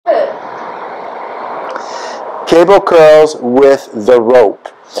cable curls with the rope.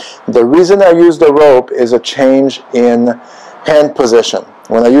 The reason I use the rope is a change in hand position.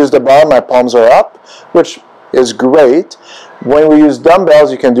 When I use the bar, my palms are up, which is great. When we use dumbbells,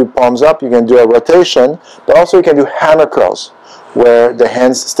 you can do palms up, you can do a rotation, but also you can do hammer curls, where the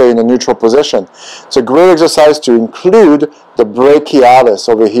hands stay in a neutral position. It's a great exercise to include the brachialis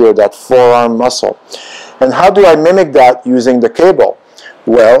over here, that forearm muscle. And how do I mimic that using the cable?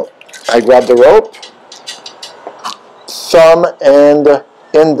 Well, I grab the rope, thumb and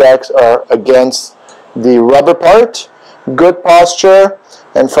index are against the rubber part, good posture,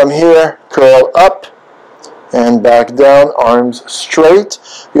 and from here curl up and back down, arms straight.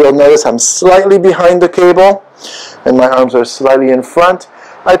 You'll notice I'm slightly behind the cable and my arms are slightly in front.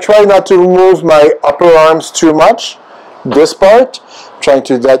 I try not to move my upper arms too much, this part, trying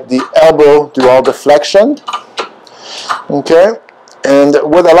to let the elbow do all the flexion. Okay, and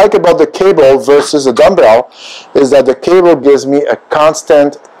what I like about the cable versus a dumbbell is that the cable gives me a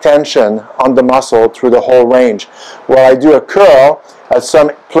constant tension on the muscle through the whole range. While I do a curl, at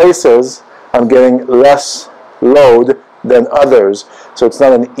some places I'm getting less load than others, so it's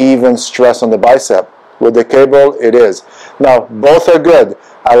not an even stress on the bicep. With the cable, it is. Now, both are good.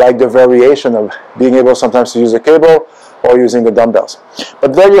 I like the variation of being able sometimes to use a cable or using the dumbbells.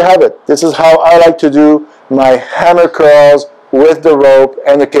 But there you have it. This is how I like to do my hammer curls with the rope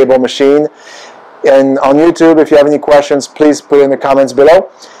and the cable machine. And on YouTube, if you have any questions, please put in the comments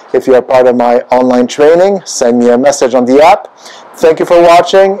below. If you are part of my online training, send me a message on the app. Thank you for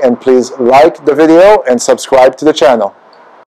watching, and please like the video and subscribe to the channel.